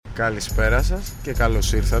Καλησπέρα σας και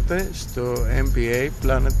καλώς ήρθατε στο MPA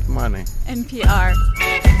Planet Money. NPR.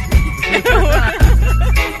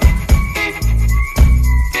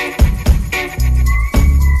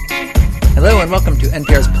 Hello and welcome to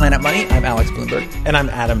NPR's Planet Money. I'm Alex Bloomberg. And I'm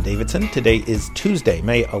Adam Davidson. Today is Tuesday,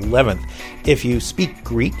 May 11th. If you speak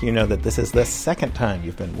Greek, you know that this is the second time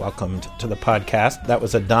you've been welcomed to the podcast. That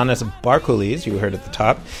was Adonis Barkoulis, you heard at the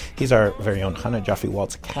top. He's our very own Hannah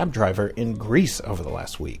Jaffe-Waltz cab driver in Greece over the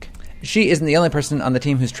last week. She isn't the only person on the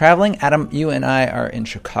team who's traveling. Adam, you and I are in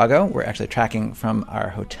Chicago. We're actually tracking from our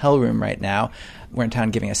hotel room right now. We're in town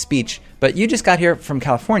giving a speech. But you just got here from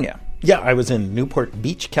California. Yeah, I was in Newport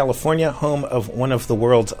Beach, California, home of one of the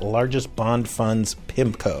world's largest bond funds,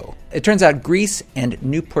 PIMCO. It turns out Greece and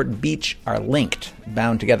Newport Beach are linked,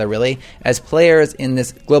 bound together really, as players in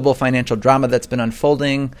this global financial drama that's been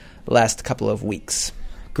unfolding the last couple of weeks.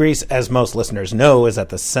 Greece, as most listeners know, is at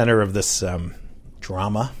the center of this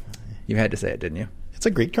drama. You had to say it, didn't you? It's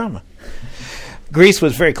a Greek drama. Greece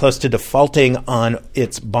was very close to defaulting on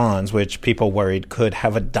its bonds, which people worried could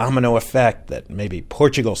have a domino effect, that maybe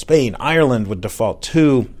Portugal, Spain, Ireland would default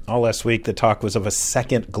too. All last week, the talk was of a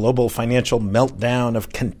second global financial meltdown, of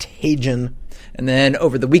contagion. And then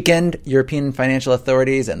over the weekend, European financial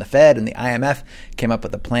authorities and the Fed and the IMF came up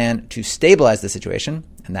with a plan to stabilize the situation.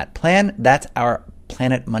 And that plan, that's our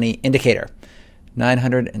Planet Money indicator,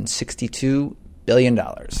 $962 billion.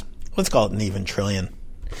 Let's call it an even trillion.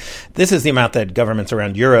 This is the amount that governments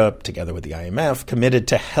around Europe, together with the IMF, committed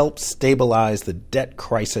to help stabilize the debt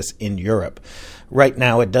crisis in Europe. Right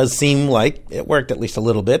now, it does seem like it worked at least a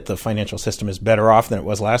little bit. The financial system is better off than it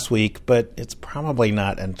was last week, but it's probably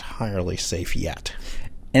not entirely safe yet.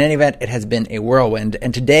 In any event, it has been a whirlwind.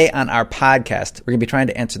 And today on our podcast, we're going to be trying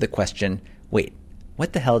to answer the question, wait,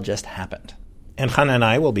 what the hell just happened? And Hannah and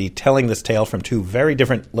I will be telling this tale from two very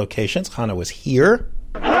different locations. Hannah was here.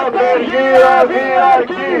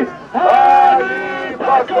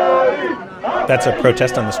 That's a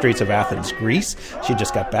protest on the streets of Athens, Greece. She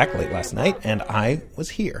just got back late last night, and I was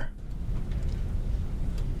here.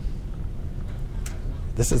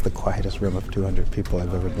 This is the quietest room of 200 people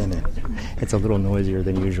I've ever been in. It's a little noisier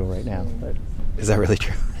than usual right now, but... Is that really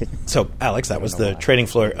true? So, Alex, that was the trading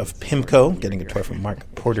floor of PIMCO, getting a tour from Mark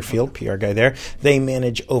Porterfield, PR guy there. They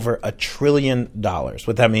manage over $1 trillion.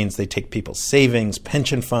 What that means, they take people's savings,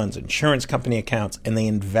 pension funds, insurance company accounts, and they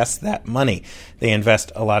invest that money. They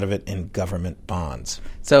invest a lot of it in government bonds.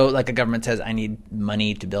 So, like a government says, I need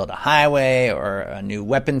money to build a highway or a new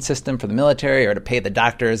weapon system for the military or to pay the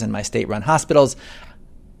doctors in my state-run hospitals.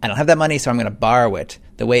 I don't have that money, so I'm going to borrow it.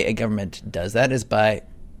 The way a government does that is by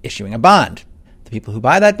issuing a bond. The people who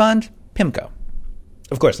buy that bond, PIMCO.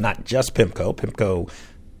 Of course, not just PIMCO. PIMCO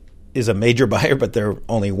is a major buyer, but they're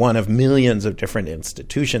only one of millions of different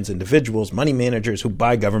institutions, individuals, money managers who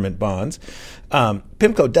buy government bonds.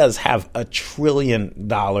 PIMCO does have $1 trillion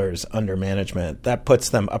under management. That puts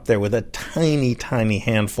them up there with a tiny, tiny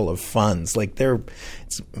handful of funds.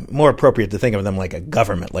 It's more appropriate to think of them like a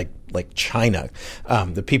government, like China.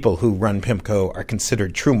 The people who run PIMCO are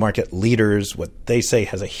considered true market leaders. What they say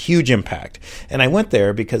has a huge impact. And I went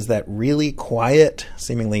there because that really quiet,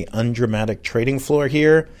 seemingly undramatic trading floor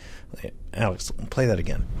here. Alex, play that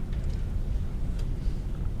again.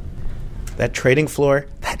 That trading floor,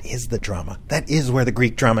 that is the drama. That is where the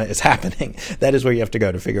Greek drama is happening. That is where you have to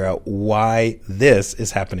go to figure out why this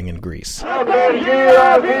is happening in Greece.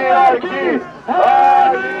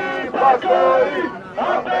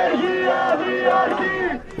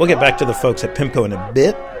 We'll get back to the folks at PIMCO in a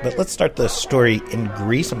bit, but let's start the story in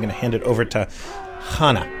Greece. I'm going to hand it over to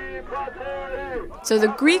Hannah. So the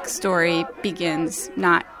Greek story begins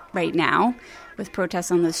not right now with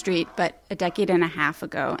protests on the street, but a decade and a half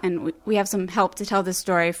ago. And we have some help to tell this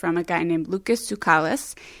story from a guy named Lucas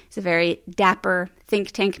Tsoukalis. He's a very dapper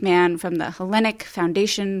think tank man from the Hellenic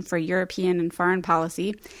Foundation for European and Foreign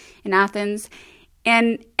Policy in Athens.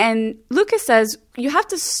 And Lucas says you have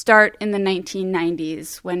to start in the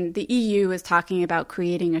 1990s when the EU was talking about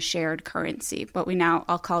creating a shared currency, what we now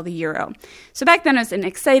all call the euro. So back then it was an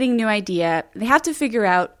exciting new idea. They have to figure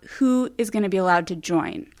out who is going to be allowed to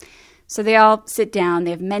join. So they all sit down.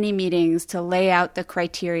 They have many meetings to lay out the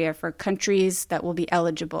criteria for countries that will be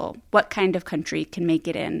eligible, what kind of country can make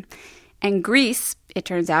it in. And Greece, it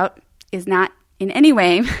turns out, is not in any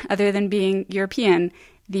way, other than being European,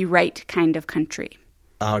 the right kind of country.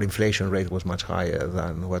 Our inflation rate was much higher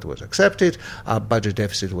than what was accepted. Our budget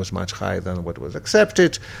deficit was much higher than what was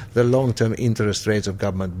accepted. The long-term interest rates of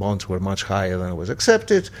government bonds were much higher than was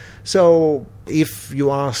accepted. So if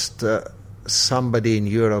you asked somebody in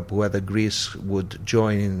Europe whether Greece would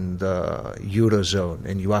join in the Eurozone,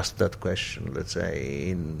 and you asked that question, let's say,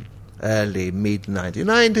 in early,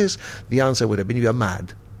 mid-1990s, the answer would have been, you are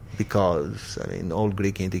mad, because, all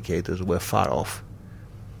Greek indicators were far off.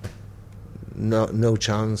 No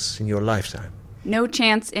chance in your lifetime. No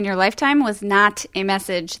chance in your lifetime was not a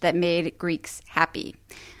message that made Greeks happy.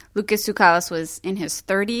 Lucas Tsoukalos was in his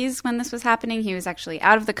 30s when this was happening. He was actually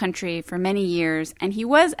out of the country for many years, and he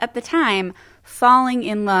was, at the time, falling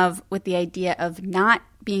in love with the idea of not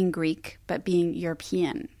being Greek, but being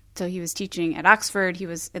European. So he was teaching at Oxford. He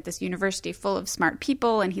was at this university full of smart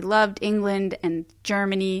people, and he loved England and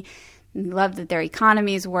Germany. And he loved that their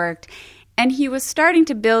economies worked. And he was starting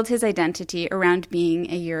to build his identity around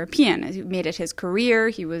being a European. He made it his career.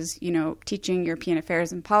 He was, teaching European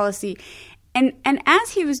affairs and policy. And as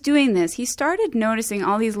he was doing this, he started noticing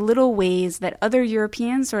all these little ways that other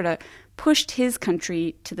Europeans sort of pushed his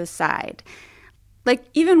country to the side. Like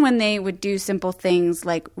even when they would do simple things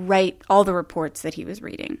like write all the reports that he was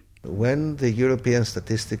reading. When the European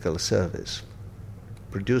Statistical Service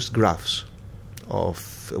produced graphs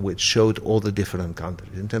which showed all the different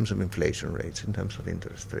countries in terms of inflation rates, in terms of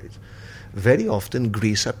interest rates, very often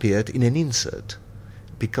Greece appeared in an insert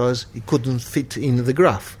because it couldn't fit in the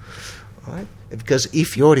graph. Right? Because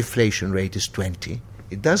if your inflation rate is 20,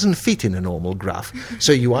 it doesn't fit in a normal graph.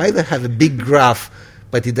 So you either have a big graph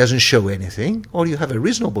but it doesn't show anything, or you have a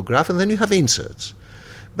reasonable graph and then you have inserts.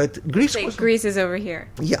 But Greece Greece is over here.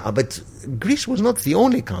 Yeah, but Greece was not the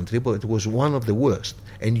only country, but it was one of the worst,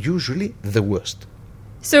 and usually the worst.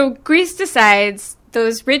 So Greece decides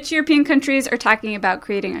those rich European countries are talking about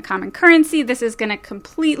creating a common currency. This is going to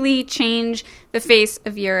completely change the face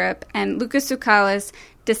of Europe. And Lucas Tsoukalos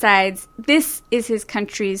decides this is his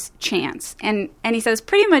country's chance. And he says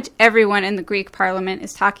pretty much everyone in the Greek parliament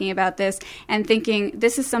is talking about this and thinking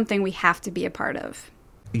this is something we have to be a part of.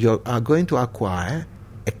 You are going to acquire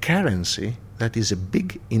a currency that is a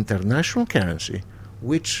big international currency,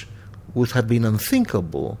 which would have been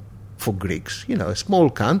unthinkable for Greeks. A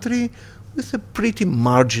small country with a pretty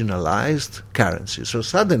marginalized currency. So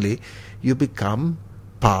suddenly you become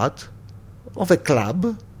part of a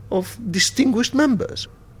club of distinguished members.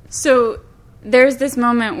 So there's this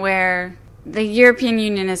moment where the European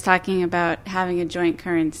Union is talking about having a joint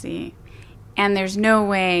currency, and there's no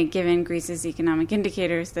way, given Greece's economic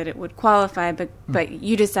indicators, that it would qualify, but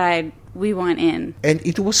you decide we want in. And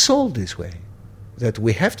it was sold this way, that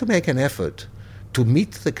we have to make an effort to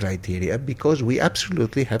meet the criteria because we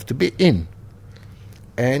absolutely have to be in.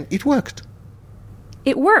 And it worked.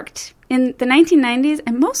 It worked. In the 1990s,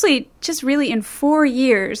 and mostly just really in 4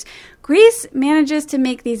 years, Greece manages to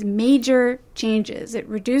make these major changes. It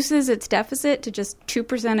reduces its deficit to just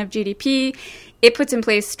 2% of GDP. It puts in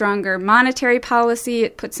place stronger monetary policy.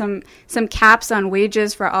 It puts some caps on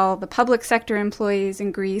wages for all the public sector employees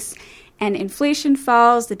in Greece. And inflation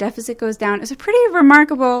falls, the deficit goes down. It's a pretty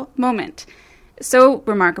remarkable moment. So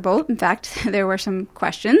remarkable, in fact, there were some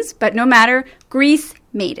questions, but no matter, Greece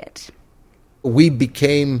made it. We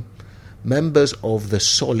became members of the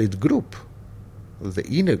solid group,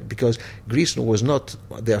 because Greece was not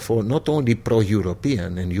only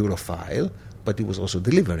pro-European and Europhile, but it was also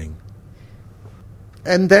delivering.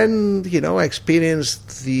 And then, I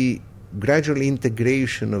experienced the gradual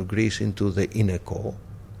integration of Greece into the inner core,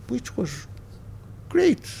 which was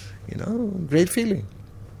great, great feeling.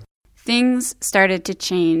 Things started to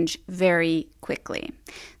change very quickly.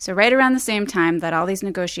 So right around the same time that all these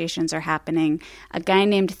negotiations are happening, a guy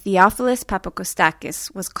named Theophilus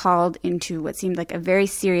Papakostakis was called into what seemed like a very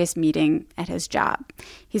serious meeting at his job.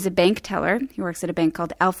 He's a bank teller. He works at a bank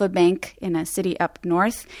called Alpha Bank in a city up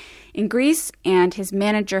north in Greece, and his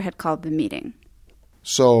manager had called the meeting.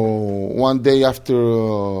 So one day after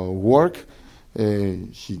work,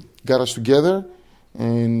 he got us together.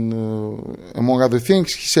 And among other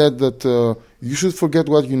things, he said that you should forget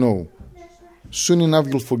what you know. Soon enough,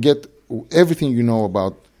 you'll forget everything you know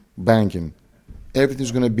about banking.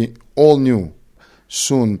 Everything's going to be all new.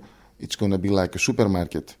 Soon, it's going to be like a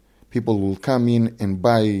supermarket. People will come in and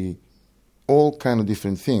buy all kind of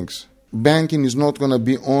different things. Banking is not going to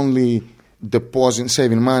be only deposit,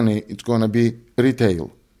 saving money. It's going to be retail.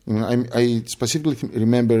 I specifically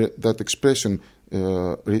remember that expression,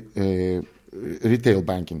 retail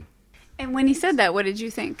banking. And when he said that, what did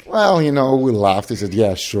you think? Well, we laughed. He said,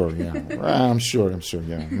 yeah, sure, yeah. I'm sure,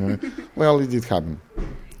 yeah. Well, it did happen.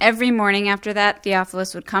 Every morning after that,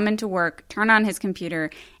 Theophilus would come into work, turn on his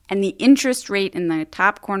computer, and the interest rate in the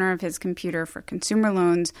top corner of his computer for consumer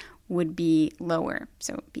loans would be lower.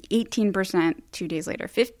 So it would be 18%, 2 days later,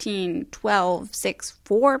 15, 12, 6,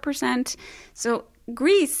 4%. So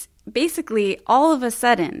Greece basically all of a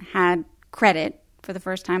sudden had credit for the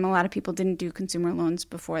first time. A lot of people didn't do consumer loans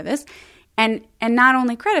before this. And not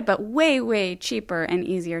only credit, but way, way cheaper and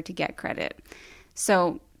easier to get credit.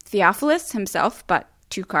 So Theophilus himself bought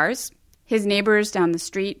 2 cars. His neighbors down the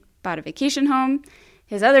street bought a vacation home.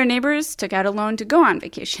 His other neighbors took out a loan to go on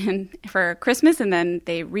vacation for Christmas, and then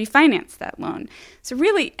they refinanced that loan. So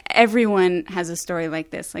really, everyone has a story like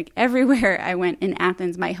this. Like everywhere I went in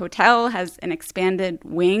Athens, my hotel has an expanded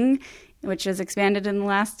wing, which has expanded in the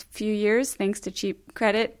last few years thanks to cheap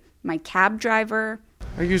credit. My cab driver.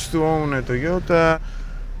 I used to own a Toyota,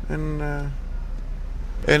 and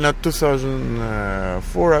in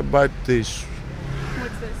 2004 I bought this.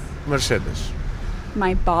 What's this? Mercedes.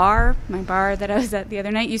 My bar that I was at the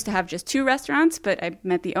other night used to have just 2 restaurants, but I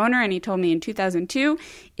met the owner and he told me in 2002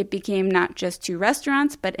 it became not just 2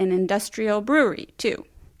 restaurants, but an industrial brewery too.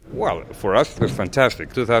 Well, for us it was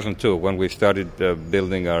fantastic. 2002, when we started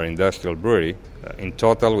building our industrial brewery, in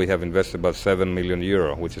total we have invested about 7 million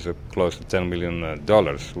euro, which is close to $10 million,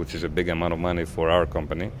 which is a big amount of money for our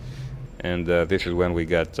company. And this is when we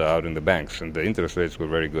got out in the banks, and the interest rates were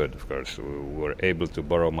very good, of course. We were able to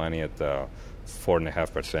borrow money at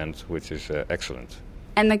 4.5%, which is excellent.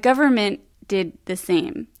 And the government did the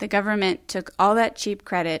same. The government took all that cheap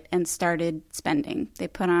credit and started spending. They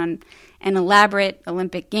put on an elaborate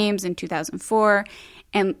Olympic Games in 2004,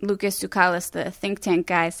 and Lucas Tsoukalis, the think tank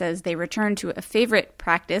guy, says they returned to a favorite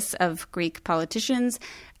practice of Greek politicians,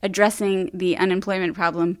 addressing the unemployment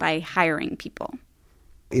problem by hiring people.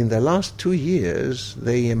 In the last 2 years,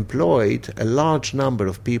 they employed a large number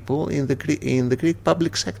of people in the Greek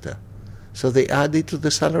public sector. So they added to the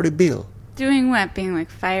salary bill. Doing what? Being like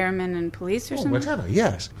firemen and police or something? Whatever,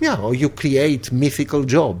 yes. Yeah, or you create mythical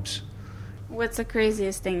jobs. What's the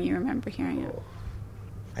craziest thing you remember hearing of?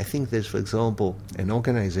 I think there's, for example, an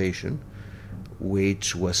organization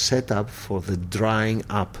which was set up for the drying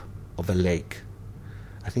up of a lake.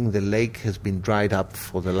 I think the lake has been dried up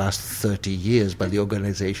for the last 30 years, but the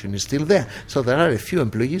organization is still there. So there are a few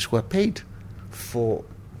employees who are paid for,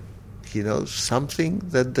 something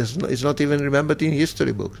that is not even remembered in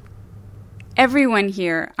history books. Everyone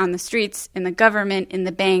here on the streets, in the government, in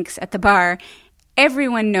the banks, at the bar,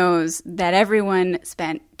 everyone knows that everyone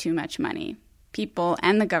spent too much money, people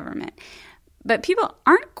and the government. But people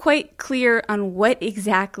aren't quite clear on what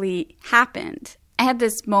exactly happened. I had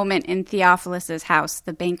this moment in Theophilus's house,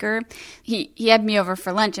 the banker. He had me over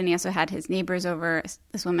for lunch, and he also had his neighbors over.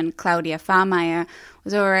 This woman, Claudia Famaya,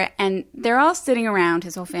 was over, and they're all sitting around,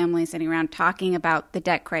 his whole family sitting around, talking about the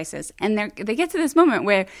debt crisis. And they get to this moment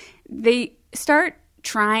where they start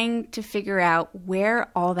trying to figure out where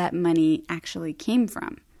all that money actually came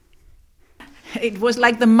from. It was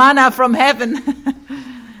like the manna from heaven.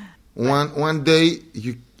 One day,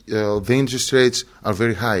 the interest rates are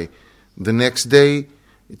very high. The next day,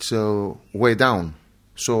 it's way down.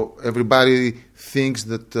 So everybody thinks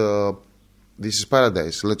that this is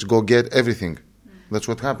paradise. Let's go get everything. That's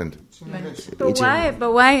what happened. But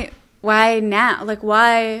why now? Like,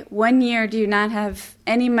 why 1 year do you not have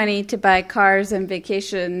any money to buy cars and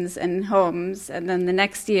vacations and homes, and then the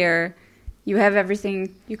next year you have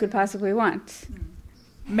everything you could possibly want?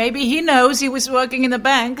 Maybe he knows. He was working in the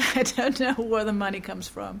bank. I don't know where the money comes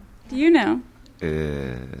from. Do you know?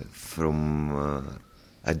 I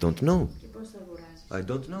don't know. I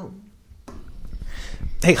don't know.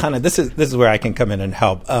 Hey, Hannah, this is where I can come in and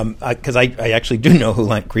help, because I actually do know who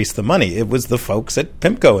lent Greece the money. It was the folks at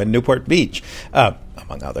PIMCO in Newport Beach,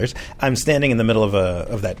 among others. I'm standing in the middle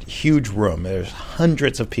of that huge room. There's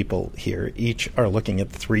hundreds of people here. Each are looking at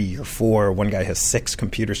 3 or 4. One guy has 6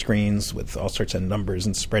 computer screens with all sorts of numbers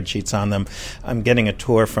and spreadsheets on them. I'm getting a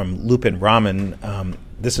tour from Lupin Raman.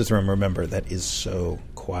 This is a room, remember, that is so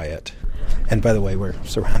quiet. And by the way, we're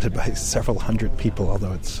surrounded by several hundred people,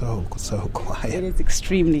 although it's so quiet. It is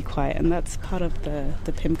extremely quiet, and that's part of the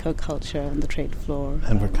PIMCO culture on the trade floor.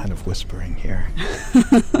 And we're kind of whispering here.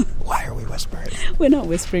 Why are we whispering? We're not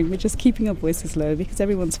whispering. We're just keeping our voices low because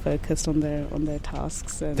everyone's focused on their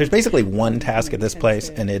tasks. There's basically one task at this place,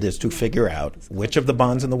 and it is to figure out which of the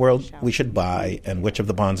bonds in the world we should buy and which of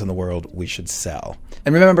the bonds in the world we should sell.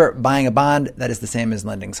 And remember, buying a bond, that is the same as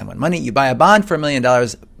lending someone money. You buy a bond for $1 million,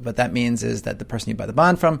 what that means is that the person you buy the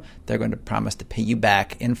bond from, they're going to promise to pay you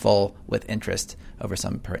back in full with interest over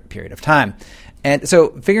some period of time. And so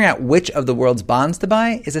figuring out which of the world's bonds to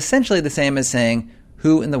buy is essentially the same as saying,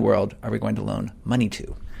 who in the world are we going to loan money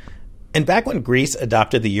to? And back when Greece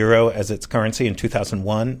adopted the euro as its currency in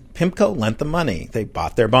 2001, PIMCO lent the money. They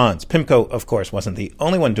bought their bonds. PIMCO, of course, wasn't the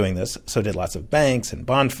only one doing this. So did lots of banks and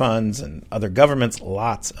bond funds and other governments,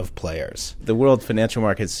 lots of players. The world financial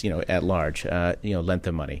markets, at large, lent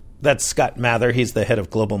them money. That's Scott Mather. He's the head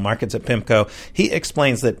of global markets at PIMCO. He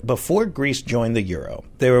explains that before Greece joined the euro,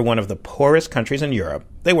 they were one of the poorest countries in Europe.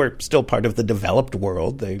 They were still part of the developed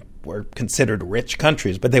world. They were considered rich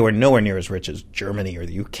countries, but they were nowhere near as rich as Germany or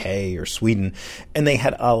the UK or Sweden. And they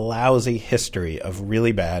had a lousy history of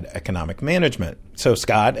really bad economic management. So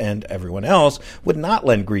Scott and everyone else would not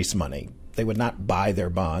lend Greece money. They would not buy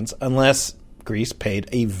their bonds unless Greece paid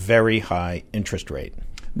a very high interest rate.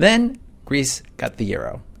 Then Greece got the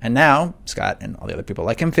euro. And now, Scott and all the other people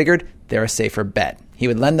like him figured they're a safer bet. He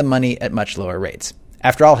would lend them money at much lower rates.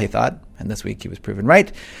 After all, he thought, and this week he was proven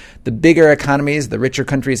right, the bigger economies, the richer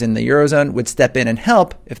countries in the Eurozone would step in and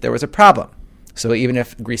help if there was a problem. So even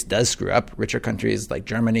if Greece does screw up, richer countries like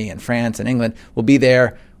Germany and France and England will be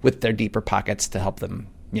there with their deeper pockets to help them,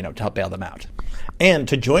 to help bail them out. And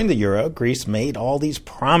to join the euro, Greece made all these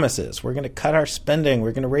promises. We're going to cut our spending.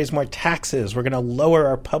 We're going to raise more taxes. We're going to lower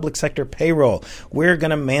our public sector payroll. We're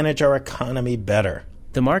going to manage our economy better.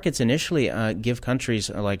 The markets initially give countries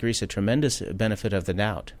like Greece a tremendous benefit of the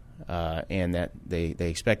doubt, and that they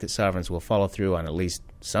expect that sovereigns will follow through on at least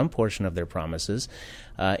some portion of their promises.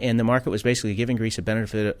 And the market was basically giving Greece a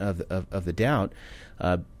benefit of the doubt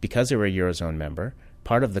because they were a Eurozone member,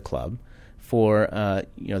 part of the club, for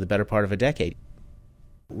the better part of a decade.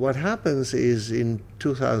 What happens is in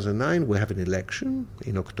 2009 we have an election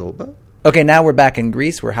in October. Okay, now we're back in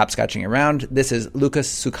Greece. We're hopscotching around. This is Lucas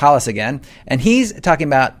Tsoukalis again, and he's talking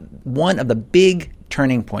about one of the big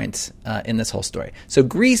turning points in this whole story. So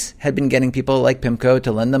Greece had been getting people like PIMCO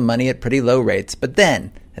to lend them money at pretty low rates, but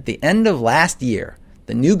then, at the end of last year,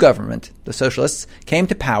 the new government, the socialists, came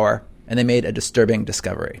to power, and they made a disturbing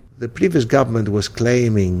discovery. The previous government was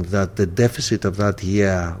claiming that the deficit of that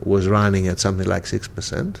year was running at something like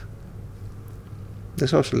 6%. The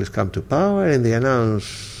socialists come to power and they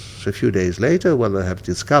announce a few days later what they have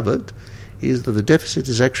discovered is that the deficit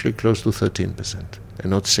is actually close to 13%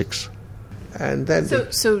 and not 6%. And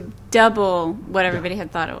then so double what everybody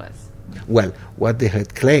had thought it was. Well, what they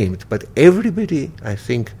had claimed, but everybody, I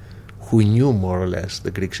think, who knew more or less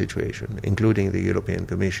the Greek situation, including the European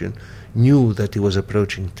Commission, knew that it was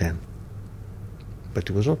approaching 10. But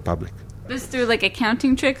it was not public. This through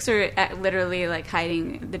accounting tricks or literally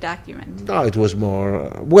hiding the document? No, it was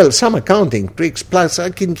more, some accounting tricks. Plus, I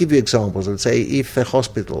can give you examples. Let's say if a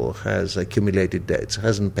hospital has accumulated debts,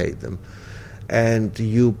 hasn't paid them, and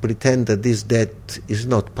you pretend that this debt is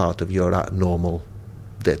not part of your normal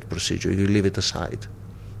debt procedure, you leave it aside.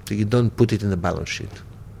 So you don't put it in the balance sheet.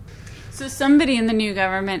 So somebody in the new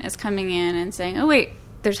government is coming in and saying, oh, wait,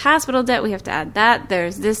 there's hospital debt, we have to add that,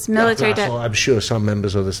 there's this military debt. So I'm sure some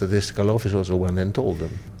members of the statistical office also went and told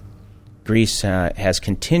them. Greece has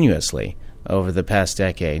continuously, over the past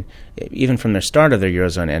decade, even from the start of their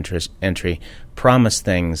Eurozone entry, promised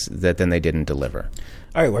things that then they didn't deliver.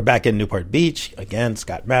 All right, we're back in Newport Beach. Again,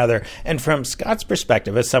 Scott Mather. And from Scott's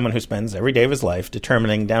perspective, as someone who spends every day of his life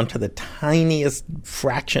determining down to the tiniest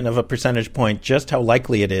fraction of a percentage point just how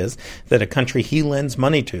likely it is that a country he lends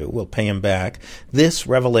money to will pay him back, this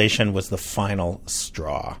revelation was the final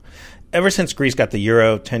straw. Ever since Greece got the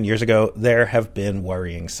euro 10 years ago, there have been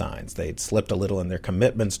worrying signs. They'd slipped a little in their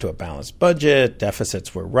commitments to a balanced budget.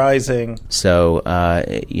 Deficits were rising. So,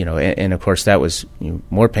 and of course that was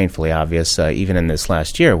more painfully obvious even in this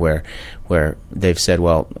last year where they've said,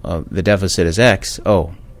 the deficit is X.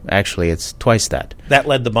 Oh, actually it's twice that. That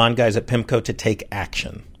led the bond guys at PIMCO to take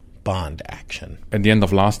action, bond action. At the end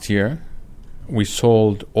of last year, we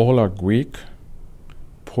sold all our Greek,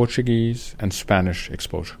 Portuguese, and Spanish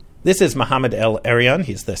exposure. This is Mohamed El Arian.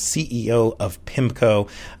 He's the CEO of PIMCO.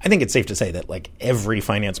 I think it's safe to say that every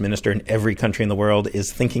finance minister in every country in the world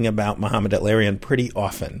is thinking about Mohamed El Arian pretty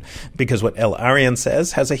often because what El Arian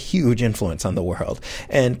says has a huge influence on the world.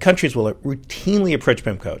 And countries will routinely approach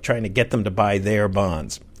PIMCO trying to get them to buy their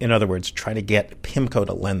bonds. In other words, try to get PIMCO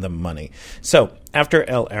to lend them money. So after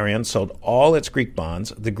El Arian sold all its Greek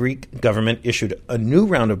bonds, the Greek government issued a new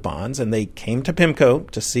round of bonds and they came to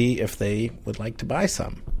PIMCO to see if they would like to buy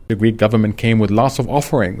some. The Greek government came with lots of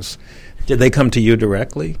offerings. Did they come to you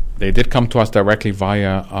directly? They did come to us directly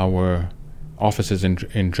via our offices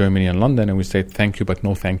in Germany and London, and we said thank you, but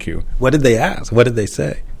no thank you. What did they ask? What did they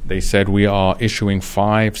say? They said we are issuing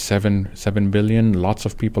 7 billion. Lots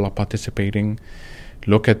of people are participating.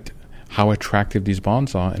 Look at how attractive these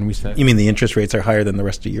bonds are. And we said... You mean the interest rates are higher than the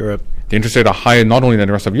rest of Europe? The interest rates are higher not only than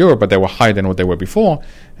the rest of Europe, but they were higher than what they were before.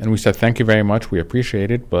 And we said thank you very much, we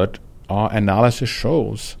appreciate it, but our analysis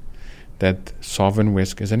shows that sovereign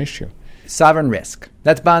risk is an issue. Sovereign risk.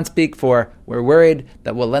 That's bond speak for we're worried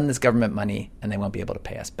that we'll lend this government money and they won't be able to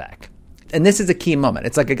pay us back. And this is a key moment.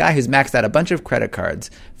 It's like a guy who's maxed out a bunch of credit cards.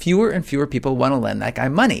 Fewer and fewer people want to lend that guy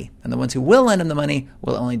money. And the ones who will lend him the money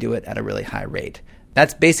will only do it at a really high rate.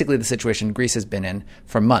 That's basically the situation Greece has been in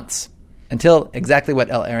for months. Until exactly what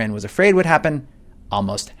El Arian was afraid would happen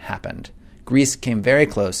almost happened. Greece came very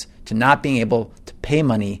close to not being able to pay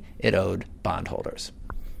money it owed bondholders.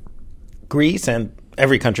 Greece, and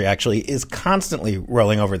every country actually, is constantly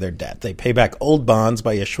rolling over their debt. They pay back old bonds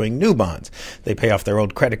by issuing new bonds. They pay off their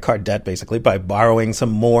old credit card debt basically by borrowing some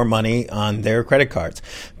more money on their credit cards.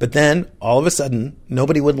 But then, all of a sudden,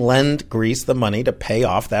 nobody would lend Greece the money to pay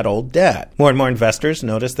off that old debt. More and more investors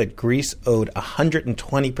noticed that Greece owed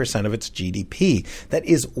 120% of its GDP. That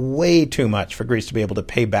is way too much for Greece to be able to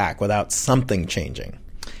pay back without something changing.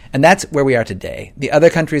 And that's where we are today. The other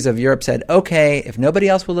countries of Europe said, okay, if nobody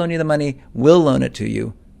else will loan you the money, we'll loan it to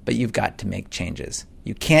you, but you've got to make changes.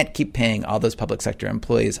 You can't keep paying all those public sector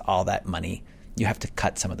employees all that money. You have to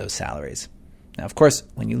cut some of those salaries. Now, of course,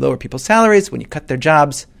 when you lower people's salaries, when you cut their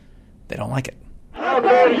jobs, they don't like it. And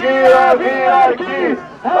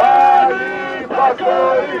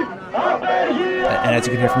as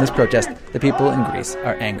you can hear from this protest, the people in Greece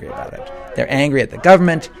are angry about it. They're angry at the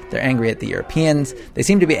government. They're angry at the Europeans. They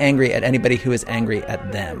seem to be angry at anybody who is angry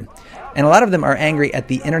at them. And a lot of them are angry at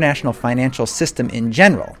the international financial system in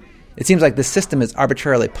general. It seems like this system is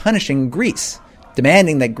arbitrarily punishing Greece,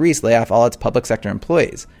 demanding that Greece lay off all its public sector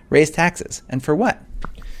employees, raise taxes. And for what?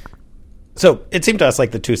 So it seemed to us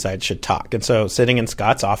like the two sides should talk. And so sitting in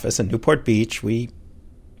Scott's office in Newport Beach, we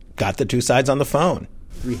got the two sides on the phone.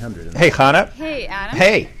 300. Hey, Hannah. Hey, Adam.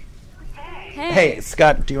 Hey. Hey,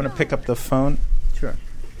 Scott, do you want to pick up the phone? Sure.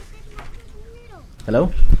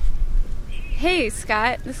 Hello? Hey,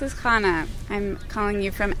 Scott. This is Hannah. I'm calling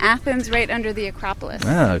you from Athens, right under the Acropolis.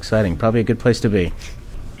 Oh, exciting. Probably a good place to be.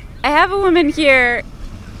 I have a woman here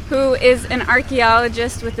who is an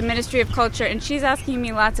archaeologist with the Ministry of Culture, and she's asking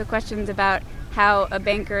me lots of questions about how a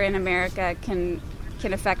banker in America can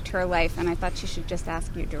affect her life, and I thought she should just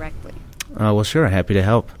ask you directly. Well, sure. Happy to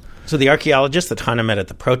help. So the archaeologist that Hannah met at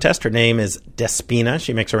the protest, her name is Despina.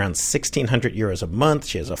 She makes around 1,600 euros a month.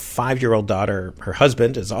 She has a 5-year-old daughter. Her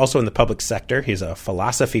husband is also in the public sector. He's a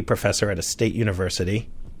philosophy professor at a state university.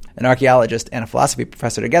 An archaeologist and a philosophy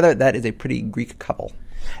professor together, that is a pretty Greek couple.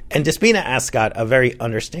 And Despina asked Scott a very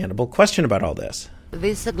understandable question about all this.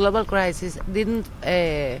 This global crisis didn't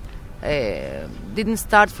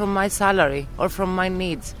start from my salary or from my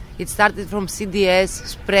needs. It started from CDS,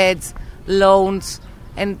 spreads, loans,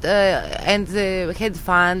 and hedge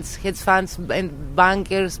funds and banks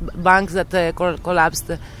that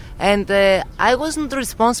collapsed. And I wasn't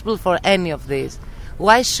responsible for any of this.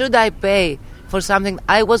 Why should I pay for something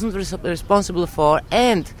I wasn't responsible for?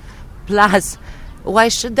 And plus, why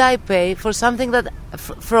should I pay for something that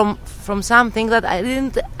from something that I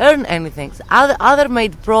didn't earn anything? Other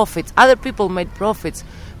people made profits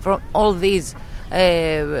from all these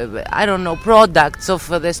products of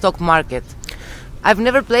the stock market. I've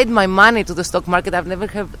never played my money to the stock market. I've never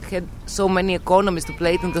had so many economists to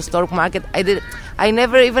play it in the stock market. I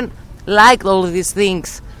never even liked all of these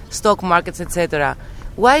things, stock markets, etc.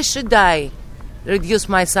 Why should I reduce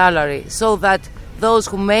my salary so that those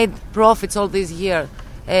who made profits all these years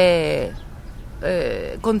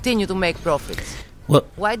continue to make profits? Well,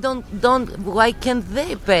 why can't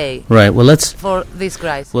they pay? Right. Well, for this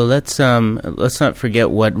crisis. Well, let's not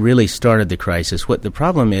forget what really started the crisis. What the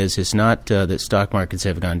problem is not that stock markets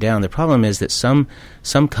have gone down. The problem is that some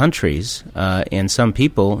countries and some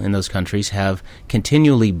people in those countries have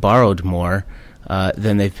continually borrowed more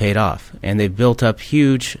than they've paid off, and they've built up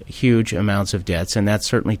huge amounts of debts, and that's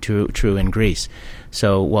certainly true in Greece.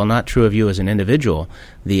 So, while not true of you as an individual,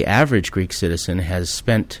 the average Greek citizen has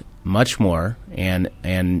spent much more, and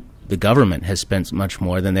the government has spent much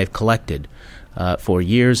more than they've collected for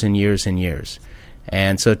years and years and years.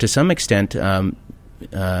 And so, to some extent,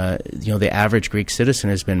 the average Greek citizen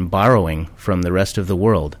has been borrowing from the rest of the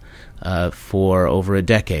world for over a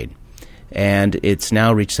decade. And it's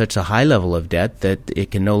now reached such a high level of debt that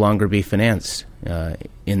it can no longer be financed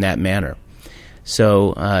in that manner.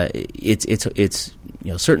 So it's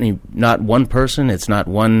certainly not one person, it's not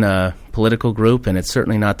one political group, and it's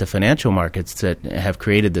certainly not the financial markets that have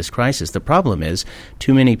created this crisis. The problem is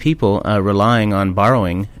too many people relying on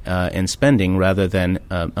borrowing and spending rather than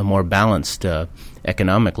a more balanced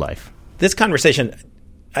economic life. This conversation,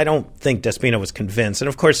 I don't think Despina was convinced, and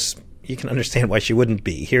of course you can understand why she wouldn't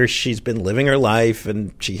be. Here she's been living her life,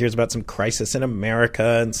 and she hears about some crisis in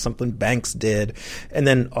America and something banks did. And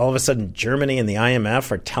then all of a sudden Germany and the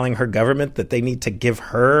IMF are telling her government that they need to give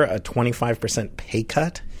her a 25% pay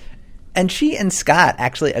cut. And she and Scott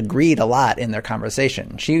actually agreed a lot in their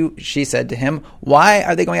conversation. She said to him, "Why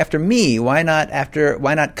are they going after me? Why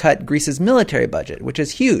not cut Greece's military budget, which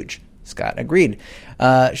is huge?" Scott agreed.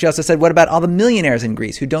 She also said, "What about all the millionaires in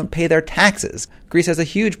Greece who don't pay their taxes? Greece has a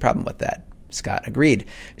huge problem with that." Scott agreed.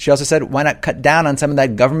 She also said, "Why not cut down on some of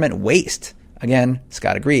that government waste?" Again,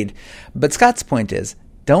 Scott agreed. But Scott's point is,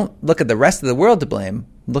 don't look at the rest of the world to blame.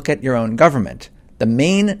 Look at your own government. The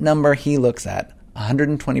main number he looks at,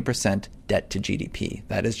 120% debt to GDP.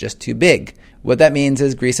 That is just too big. What that means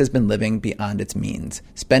is Greece has been living beyond its means,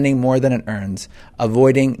 spending more than it earns,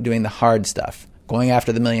 avoiding doing the hard stuff, going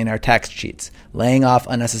after the millionaire tax cheats, laying off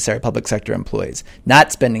unnecessary public sector employees,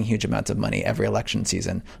 not spending huge amounts of money every election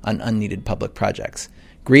season on unneeded public projects.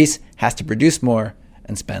 Greece has to produce more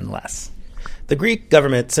and spend less. The Greek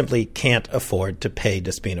government simply can't afford to pay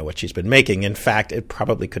Despina what she's been making. In fact, it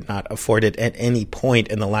probably could not afford it at any point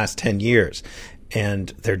in the last 10 years.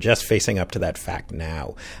 And they're just facing up to that fact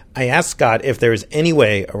now. I asked Scott if there is any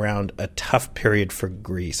way around a tough period for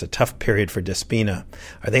Greece, a tough period for Despina.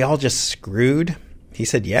 Are they all just screwed? He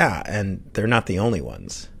said, yeah, and they're not the only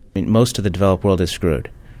ones. I mean, most of the developed world is screwed.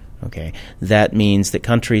 Okay, that means that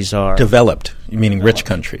countries are developed, meaning rich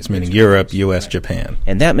countries, meaning Europe, U.S., Japan.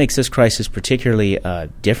 And that makes this crisis particularly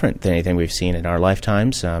different than anything we've seen in our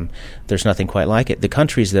lifetimes. There's nothing quite like it. The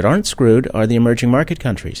countries that aren't screwed are the emerging market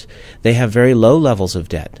countries. They have very low levels of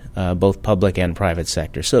debt, both public and private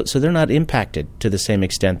sector. So they're not impacted to the same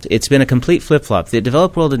extent. It's been a complete flip-flop. The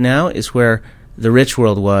developed world now is where the rich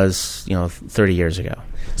world was, 30 years ago.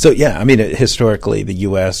 So, yeah, I mean, historically, the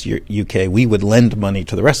U.S., UK, we would lend money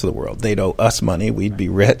to the rest of the world. They'd owe us money, we'd be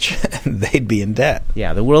rich, and they'd be in debt.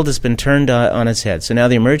 Yeah, the world has been turned on its head. So now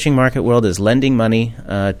the emerging market world is lending money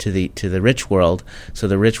to the rich world. So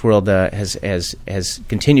the rich world has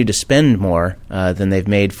continued to spend more than they've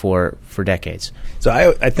made for decades. So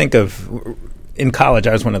I think of... In college,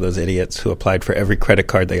 I was one of those idiots who applied for every credit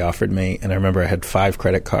card they offered me, and I remember I had 5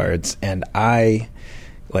 credit cards, and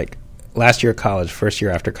last year of college, first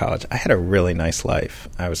year after college, I had a really nice life.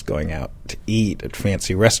 I was going out to eat at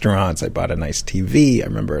fancy restaurants. I bought a nice TV. I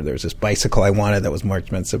remember there was this bicycle I wanted that was more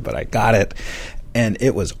expensive, but I got it, and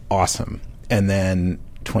it was awesome. And then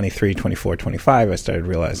 23, 24, 25, I started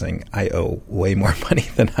realizing I owe way more money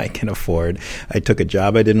than I can afford. I took a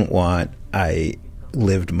job I didn't want. I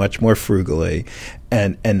lived much more frugally,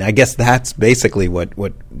 and I guess that's basically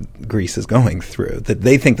what Greece is going through. That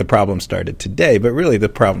they think the problem started today, but really the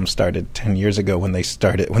problem started 10 years ago when they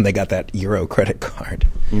got that Euro credit card.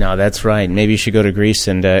 No, that's right. Maybe you should go to Greece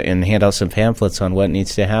and hand out some pamphlets on what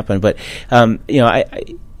needs to happen. But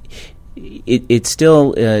it's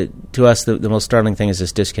still, to us, the most startling thing is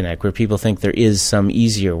this disconnect where people think there is some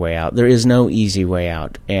easier way out. There is no easy way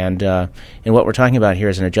out. And what we're talking about here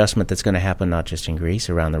is an adjustment that's going to happen not just in Greece,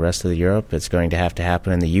 around the rest of Europe. It's going to have to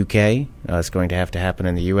happen in the UK. It's going to have to happen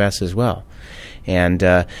in the US as well.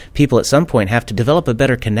 And people at some point have to develop a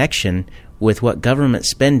better connection with what government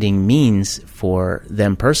spending means for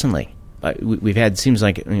them personally. We've had, seems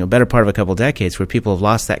like, better part of a couple decades where people have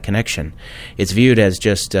lost that connection. It's viewed as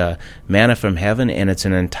just manna from heaven, and it's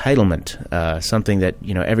an entitlement, something that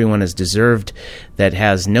everyone has deserved, that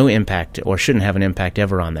has no impact or shouldn't have an impact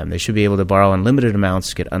ever on them. They should be able to borrow unlimited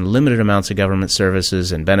amounts, get unlimited amounts of government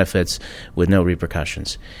services and benefits with no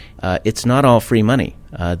repercussions. It's not all free money.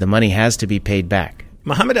 The money has to be paid back.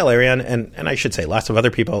 Mohamed El-Erian, and I should say lots of other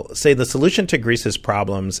people, say the solution to Greece's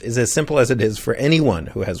problems is as simple as it is for anyone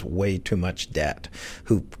who has way too much debt,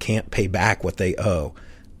 who can't pay back what they owe.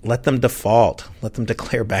 Let them default. Let them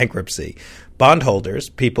declare bankruptcy. Bondholders,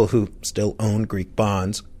 people who still own Greek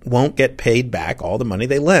bonds, won't get paid back all the money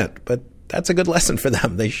they lent, but that's a good lesson for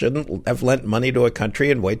them. They shouldn't have lent money to a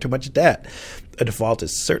country and way too much debt. A default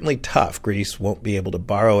is certainly tough. Greece won't be able to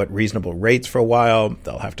borrow at reasonable rates for a while.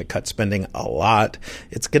 They'll have to cut spending a lot.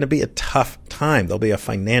 It's going to be a tough time. They'll be a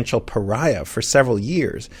financial pariah for several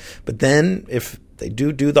years. But then, if they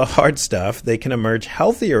do the hard stuff, they can emerge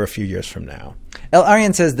healthier a few years from now.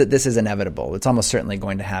 El-Erian says that this is inevitable. It's almost certainly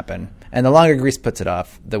going to happen. And the longer Greece puts it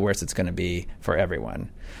off, the worse it's going to be for everyone.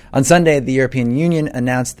 On Sunday, the European Union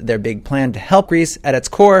announced their big plan to help Greece. At its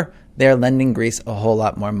core, they are lending Greece a whole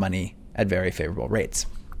lot more money at very favorable rates.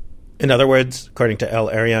 In other words, according to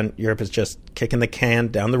El-Erian, Europe is just kicking the can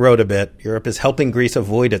down the road a bit. Europe is helping Greece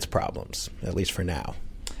avoid its problems, at least for now.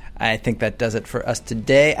 I think that does it for us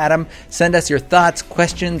today, Adam. Send us your thoughts,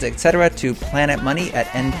 questions, etc. to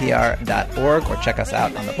planetmoney@npr.org, or check us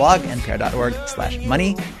out on the blog,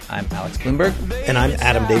 npr.org/money. I'm Alex Bloomberg. And I'm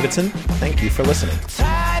Adam Davidson. Thank you for listening.